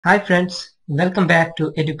Hi friends, welcome back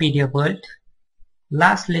to Edupedia World.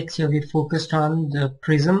 Last lecture we focused on the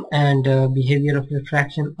prism and behavior of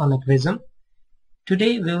refraction on a prism.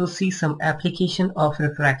 Today we will see some application of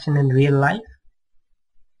refraction in real life.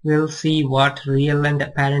 We'll see what real and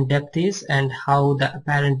apparent depth is and how the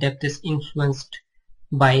apparent depth is influenced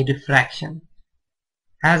by refraction.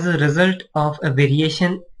 As a result of a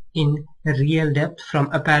variation in real depth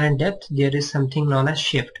from apparent depth, there is something known as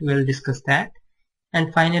shift. We'll discuss that.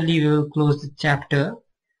 And finally, we will close the chapter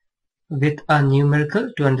with a numerical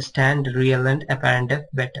to understand real and apparent depth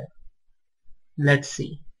better. Let's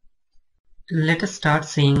see. Let us start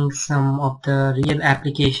seeing some of the real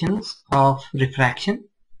applications of refraction.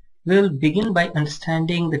 We will begin by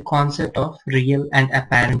understanding the concept of real and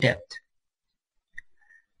apparent depth.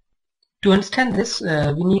 To understand this,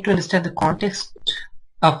 we need to understand the context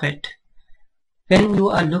of it. When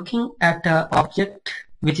you are looking at an object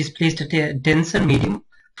which is placed at a denser medium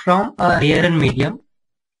from a rarer medium,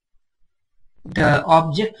 the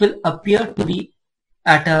object will appear to be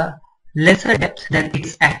at a lesser depth than it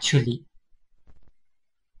is actually.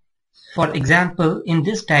 For example, in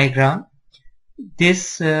this diagram,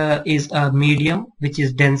 this is a medium which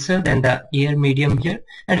is denser than the air medium here,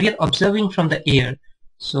 and we are observing from the air.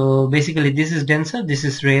 So basically this is denser, this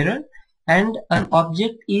is rarer, and an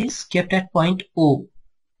object is kept at point O.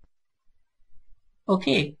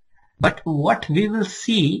 Okay, but what we will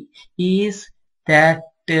see is that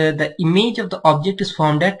the image of the object is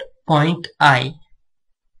formed at point I.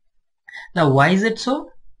 Now why is it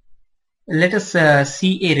so? Let us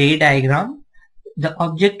see a ray diagram. The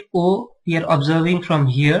object O we are observing from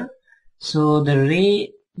here. So the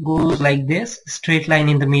ray goes like this, straight line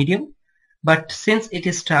in the medium. But since it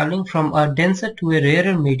is traveling from a denser to a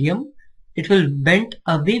rarer medium, it will bend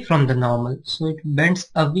away from the normal. So it bends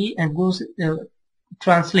away and goes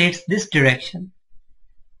translates this direction.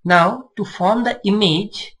 Now to form the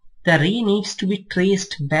image, the ray needs to be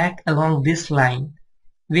traced back along this line,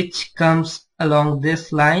 which comes along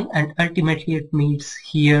this line, and ultimately it meets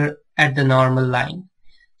here at the normal line.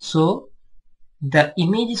 So the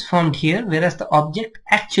image is formed here, whereas the object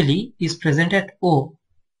actually is present at O.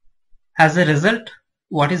 As a result,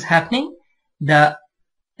 what is happening? The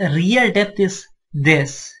real depth is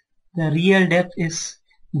this. The real depth is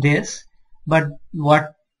this. But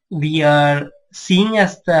what we are seeing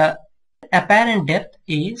as the apparent depth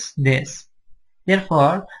is this.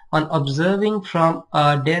 Therefore, on observing from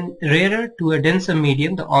a rarer to a denser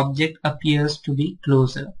medium, the object appears to be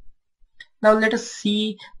closer. Now let us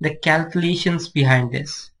see the calculations behind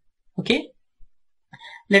this. Okay,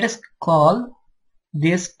 let us call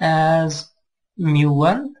this as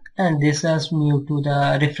mu1 and this as mu2,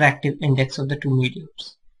 the refractive index of the two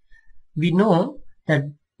mediums. We know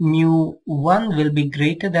that mu1 will be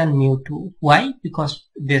greater than mu2. Why? Because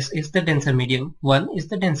this is the denser medium. 1 is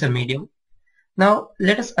the denser medium. Now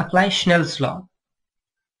let us apply Snell's law.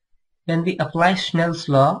 When we apply Snell's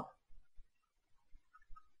law,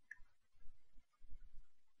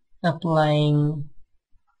 applying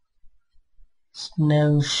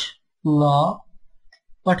Snell's law,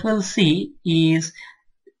 what we'll see is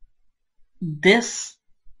this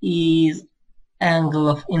is angle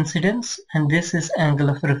of incidence and this is angle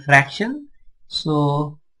of refraction.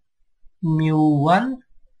 So mu1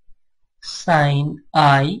 sine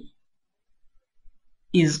I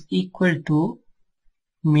is equal to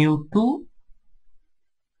mu2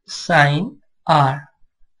 sine R,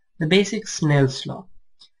 the basic Snell's law.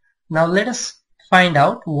 Now let us find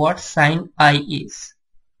out what sine I is.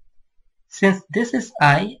 Since this is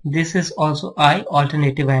I, this is also I,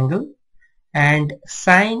 alternative angle, and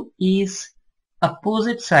sine is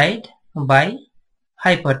opposite side by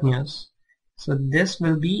hypotenuse. So this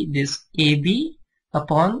will be this AB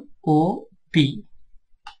upon OB.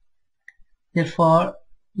 Therefore,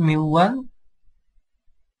 mu1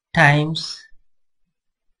 times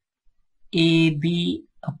AB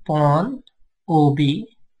upon OB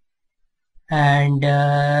and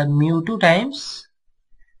mu2 times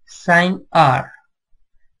sine R.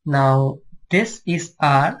 Now this is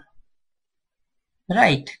R,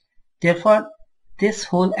 right? Therefore this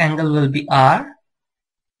whole angle will be R,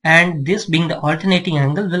 and this being the alternating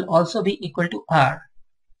angle will also be equal to R.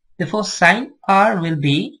 Therefore sine R will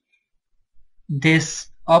be this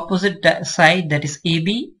opposite side, that is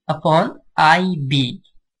AB upon IB,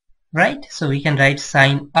 right? So we can write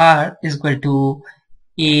sine R is equal to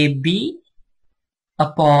AB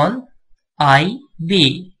upon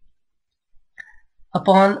IB.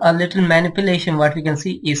 Upon a little manipulation, what we can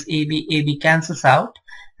see is AB cancels out,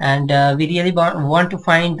 and we really want to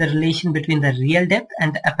find the relation between the real depth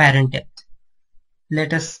and the apparent depth.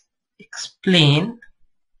 Let us explain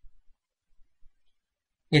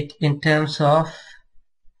it in terms of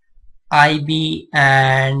IB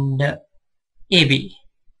and AB,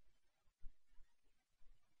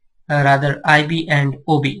 rather IB and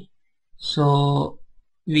OB. So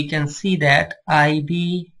we can see that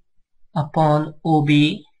IB upon OB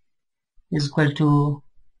is equal to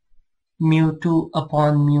mu2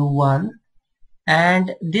 upon mu1,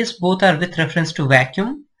 and these both are with reference to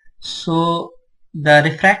vacuum. So the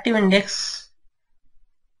refractive index,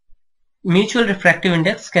 mutual refractive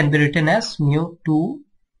index, can be written as mu2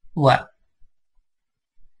 1,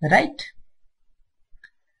 right?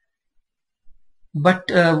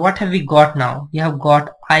 But what have we got now? We have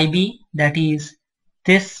got IB, that is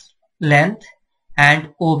this length,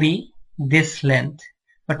 and OB, this length.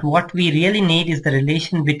 But what we really need is the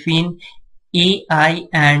relation between AI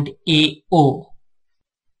and AO.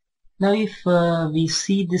 Now if we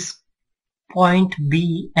see this point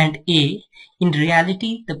B and A, in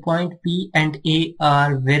reality the point B and A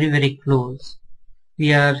are very close.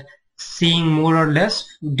 We are seeing more or less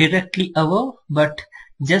directly above, but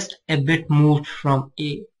just a bit moved from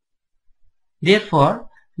A. Therefore,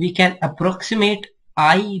 we can approximate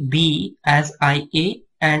IB as IA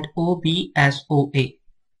and OB as OA.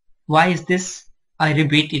 Why is this? I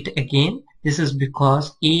repeat it again. This is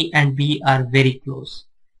because A and B are very close.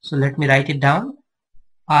 So let me write it down.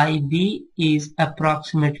 IB is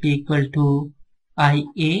approximately equal to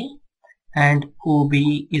IA and OB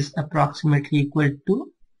is approximately equal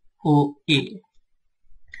to OA.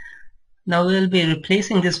 Now we will be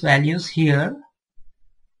replacing these values here.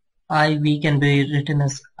 IB can be written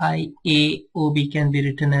as IA, OB can be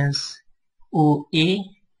written as OA,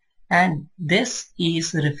 and this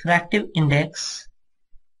is refractive index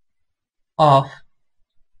of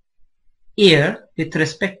air with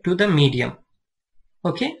respect to the medium.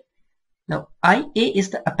 Okay. Now IA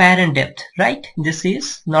is the apparent depth, right? This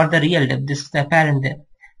is not the real depth, this is the apparent depth.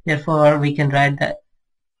 Therefore we can write the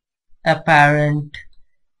apparent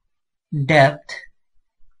depth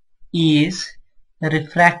is the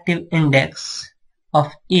refractive index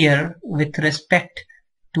of air with respect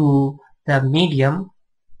to the medium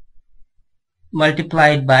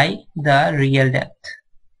multiplied by the real depth.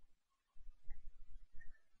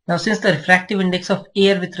 Now since the refractive index of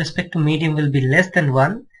air with respect to medium will be less than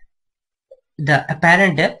 1, the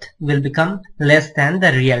apparent depth will become less than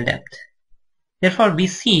the real depth. Therefore we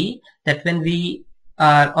see that when we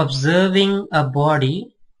are observing a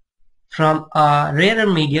body from a rarer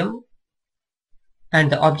medium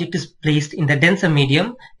and the object is placed in the denser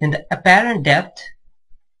medium, then the apparent depth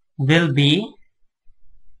will be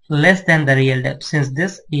less than the real depth, since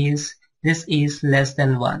this is less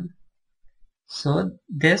than 1. So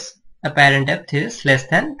this apparent depth is less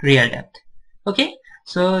than real depth. Okay,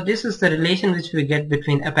 so this is the relation which we get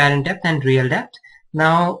between apparent depth and real depth.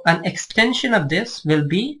 Now an extension of this will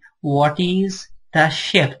be what is the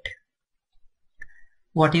shift.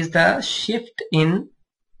 What is the shift in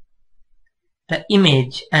the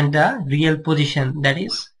image and the real position, that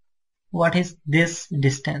is, what is this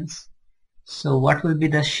distance? So what will be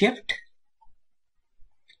the shift?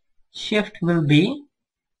 Shift will be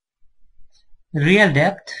real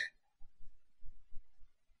depth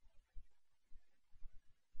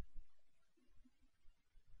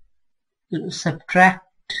subtract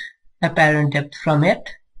apparent depth from it,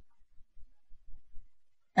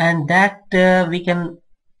 and that we can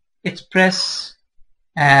express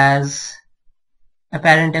as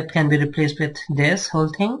apparent depth can be replaced with this whole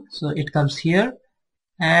thing, so it comes here,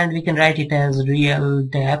 and we can write it as real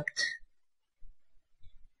depth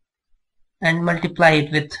and multiply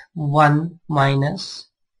it with 1 minus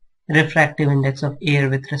refractive index of air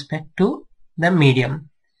with respect to the medium.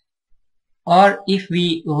 Or if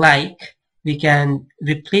we like, we can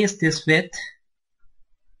replace this with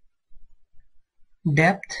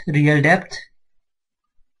depth, real depth,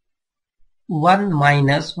 1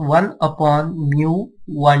 minus 1 upon mu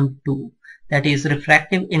 12, that is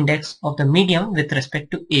refractive index of the medium with respect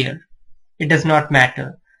to air. It does not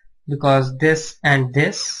matter because this and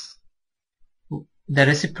this, the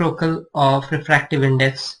reciprocal of refractive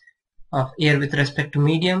index of air with respect to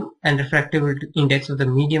medium and refractive index of the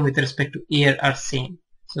medium with respect to air are same.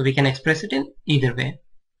 So we can express it in either way.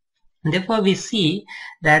 And therefore we see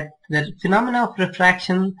that the phenomena of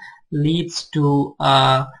refraction leads to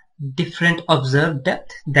a different observed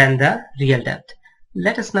depth than the real depth.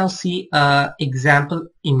 Let us now see an example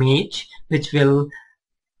image which will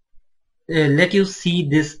let you see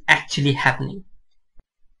this actually happening.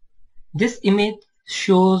 This image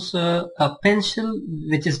shows a pencil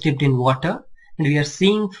which is dipped in water, and we are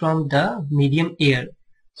seeing from the medium air.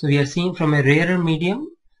 So we are seeing from a rarer medium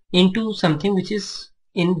into something which is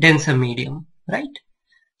in denser medium, right?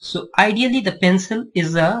 So ideally the pencil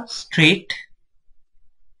is a straight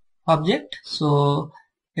object, so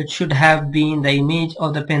it should have been, the image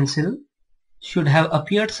of the pencil should have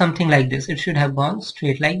appeared something like this. It should have gone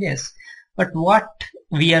straight like this. But what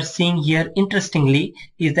we are seeing here, interestingly,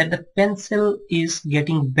 is that the pencil is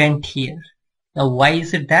getting bent here. Now why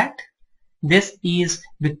is it that? This is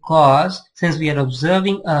because since we are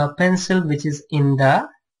observing a pencil which is in the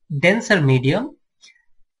denser medium,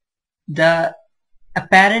 the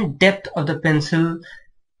apparent depth of the pencil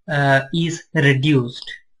is reduced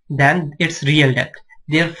than its real depth.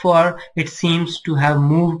 Therefore, it seems to have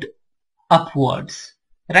moved upwards,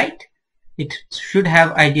 right? It should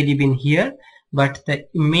have ideally been here, but the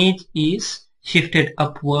image is shifted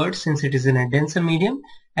upwards since it is in a denser medium,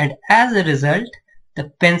 and as a result, the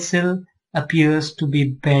pencil appears to be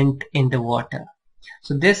bent in the water.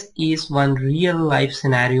 So this is one real life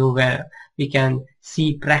scenario where we can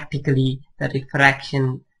see practically the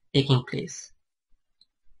refraction taking place.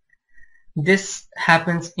 This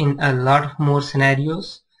happens in a lot more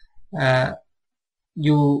scenarios.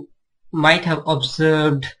 You might have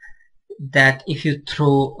observed that if you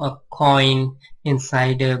throw a coin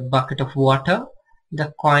inside a bucket of water,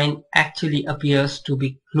 the coin actually appears to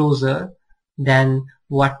be closer than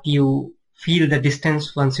what you feel the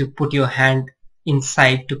distance once you put your hand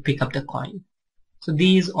inside to pick up the coin. So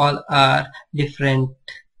these all are different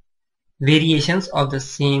variations of the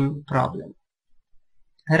same problem.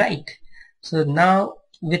 Right. So now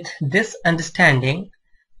with this understanding,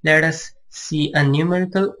 let us see a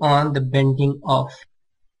numerical on the bending of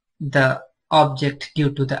the object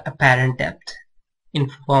due to the apparent depth in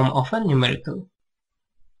form of a numerical.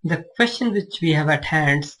 The question which we have at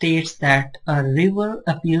hand states that a river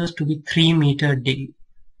appears to be 3 meters deep.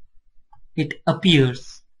 It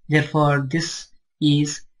appears, therefore this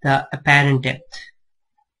is the apparent depth.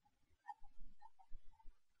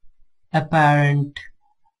 Apparent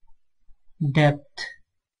depth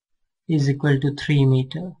is equal to 3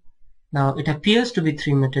 meters. Now it appears to be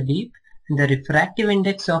 3 meters deep, and the refractive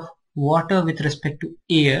index of water with respect to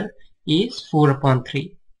air is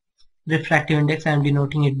 4/3. Refractive index, I am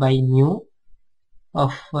denoting it by mu,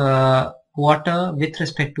 of water with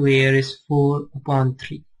respect to air is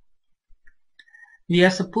 4/3. We are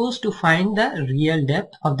supposed to find the real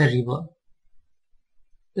depth of the river.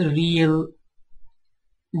 Real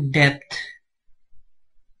depth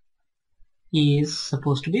is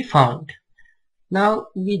supposed to be found. Now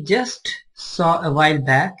we just saw a while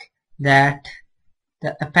back that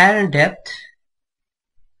the apparent depth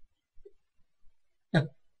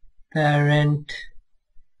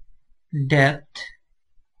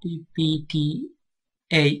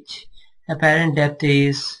DPTH, apparent depth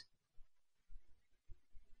is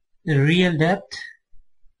the real depth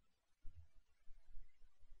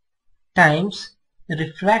times the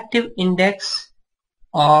refractive index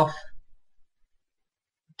of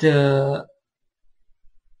the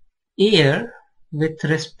air with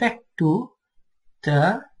respect to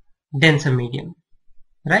the denser medium,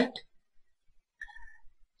 right?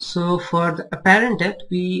 So for the apparent depth,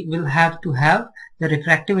 we will have to have the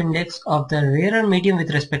refractive index of the rarer medium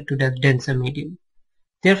with respect to the denser medium.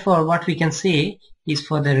 Therefore, what we can say is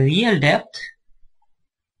for the real depth,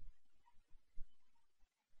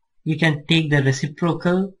 we can take the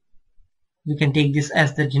reciprocal, we can take this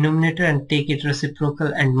as the denominator and take it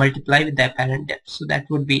reciprocal and multiply with the apparent depth. So that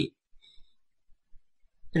would be,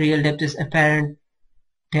 real depth is apparent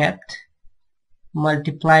depth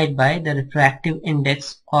multiplied by the refractive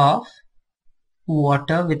index of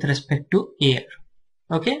water with respect to air.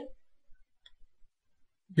 Okay,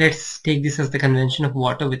 let's take this as the convention of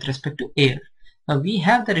water with respect to air. Now we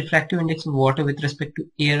have the refractive index of water with respect to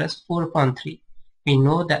air as 4/3. We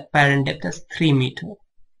know that apparent depth as 3 meters.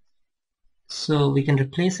 So we can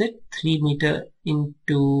replace it, 3 meters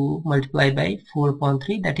into multiplied by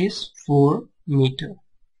 4/3, that is 4 meters.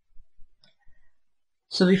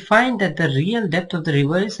 So we find that the real depth of the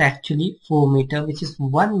river is actually 4 meters, which is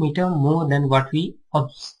 1 meter more than what we are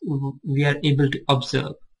able to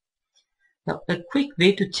observe. Now a quick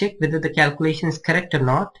way to check whether the calculation is correct or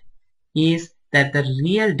not is that the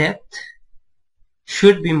real depth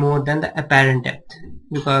should be more than the apparent depth,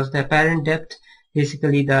 because the apparent depth,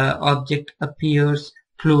 basically the object appears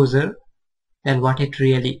closer than what it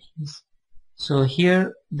really is. So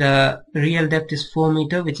here the real depth is 4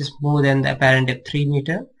 meters, which is more than the apparent depth 3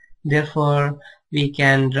 meters. Therefore we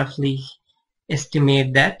can roughly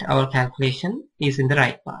estimate that our calculation is in the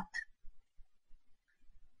right path.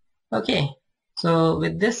 Okay, so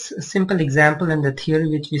with this simple example and the theory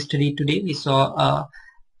which we studied today, we saw a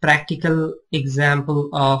practical example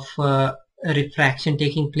of refraction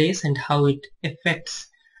taking place and how it affects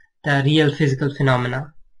the real physical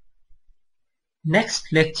phenomena.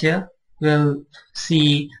 Next lecture we'll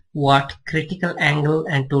see what critical angle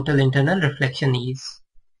and total internal reflection is.